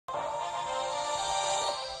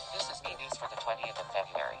20th of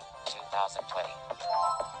February, 2020.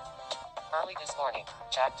 Early this morning,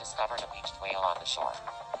 Jack discovered a beached whale on the shore.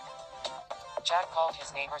 Jack called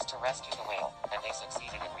his neighbors to rescue the whale, and they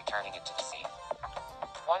succeeded in returning it to the sea.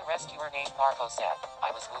 One rescuer named Marco said,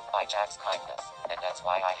 "I was moved by Jack's kindness, and that's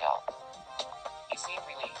why I helped." He seemed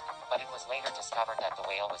relieved, but it was later discovered that the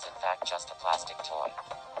whale was in fact just a plastic toy.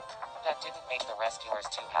 That didn't make the rescuers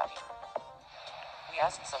too happy. We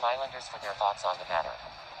asked some islanders for their thoughts on the matter.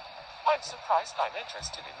 I'm surprised I'm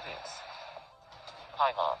interested in this.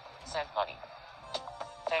 Hi Mom, send money.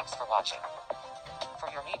 Thanks for watching. For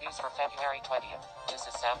your Me News for February 20th, this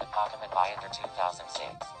is Sam the Pokemon Binder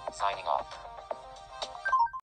 2006, signing off.